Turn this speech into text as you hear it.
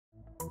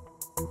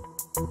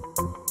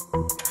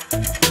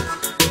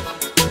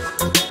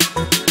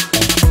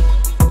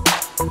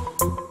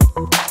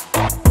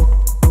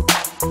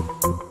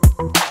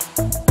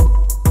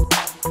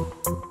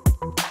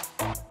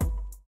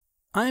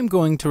I'm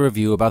going to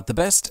review about the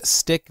best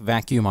stick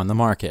vacuum on the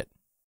market.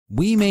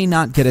 We may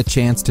not get a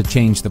chance to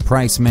change the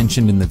price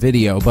mentioned in the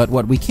video, but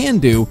what we can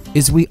do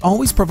is we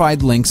always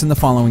provide links in the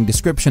following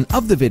description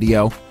of the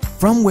video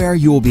from where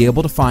you will be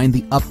able to find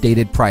the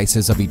updated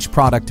prices of each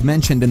product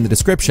mentioned in the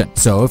description.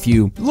 So if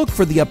you look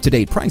for the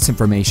up-to-date price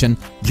information,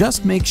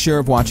 just make sure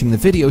of watching the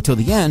video till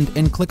the end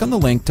and click on the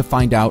link to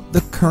find out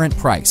the current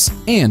price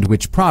and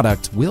which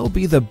product will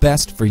be the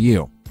best for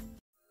you.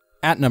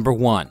 At number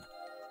 1.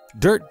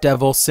 Dirt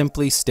Devil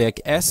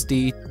Simpli-Stik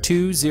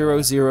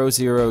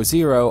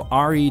SD20000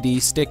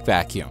 RED Stick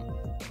Vacuum.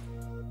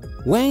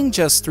 Weighing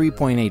just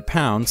 3.8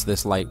 pounds,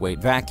 this lightweight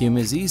vacuum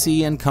is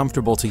easy and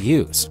comfortable to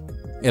use.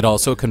 It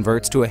also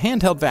converts to a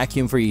handheld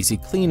vacuum for easy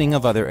cleaning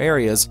of other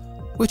areas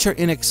which are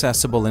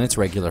inaccessible in its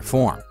regular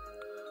form.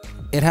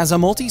 It has a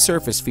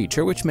multi-surface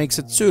feature which makes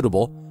it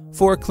suitable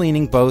for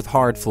cleaning both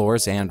hard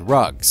floors and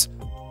rugs.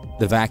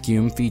 The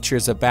vacuum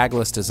features a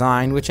bagless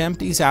design which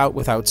empties out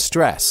without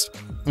stress,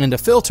 and a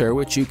filter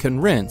which you can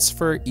rinse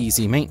for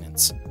easy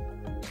maintenance.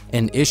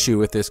 An issue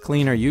with this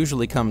cleaner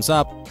usually comes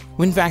up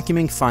when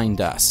vacuuming fine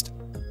dust.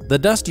 The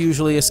dust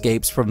usually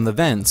escapes from the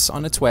vents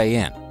on its way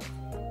in.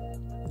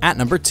 At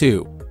number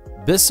 2.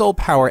 Bissell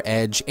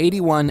PowerEdge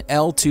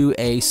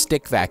 81L2A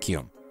Stick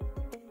Vacuum.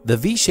 The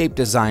V-shaped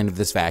design of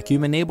this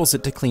vacuum enables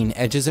it to clean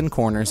edges and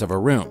corners of a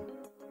room.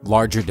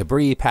 Larger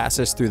debris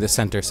passes through the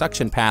center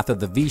suction path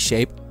of the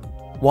V-shape,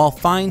 while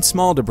fine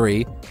small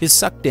debris is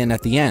sucked in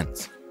at the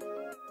ends.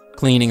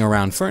 Cleaning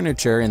around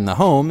furniture in the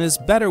home is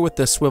better with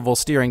the swivel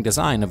steering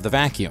design of the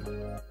vacuum.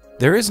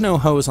 There is no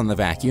hose on the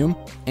vacuum,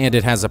 and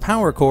it has a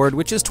power cord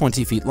which is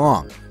 20 feet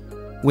long.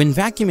 When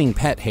vacuuming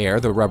pet hair,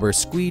 the rubber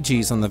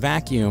squeegees on the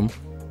vacuum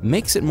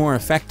makes it more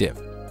effective.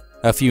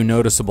 A few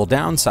noticeable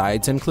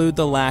downsides include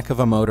the lack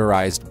of a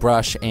motorized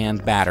brush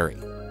and battery.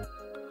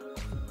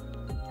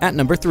 At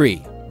number 3.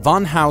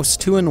 VonHaus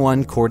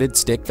 2-in-1 Corded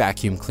Stick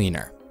Vacuum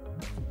Cleaner.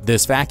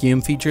 This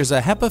vacuum features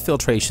a HEPA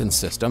filtration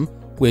system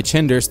which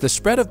hinders the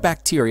spread of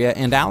bacteria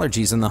and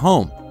allergies in the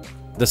home.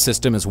 The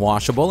system is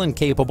washable and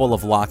capable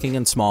of locking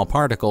in small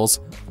particles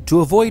to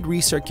avoid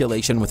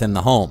recirculation within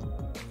the home.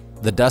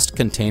 The dust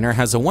container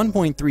has a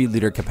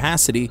 1.3-liter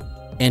capacity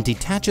and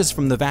detaches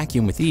from the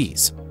vacuum with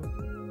ease.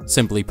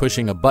 Simply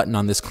pushing a button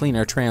on this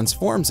cleaner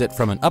transforms it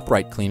from an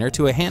upright cleaner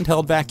to a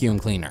handheld vacuum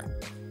cleaner.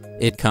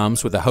 It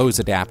comes with a hose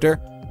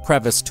adapter,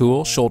 crevice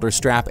tool, shoulder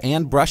strap,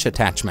 and brush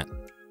attachment.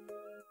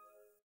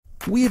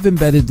 We have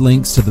embedded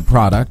links to the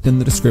product in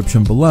the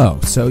description below,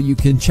 so you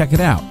can check it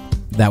out.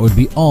 That would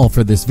be all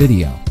for this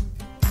video.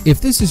 If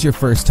this is your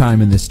first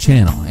time in this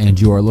channel and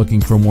you are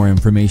looking for more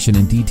information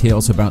and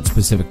details about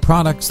specific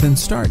products, then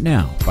start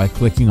now by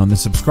clicking on the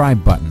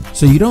subscribe button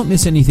so you don't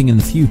miss anything in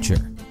the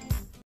future.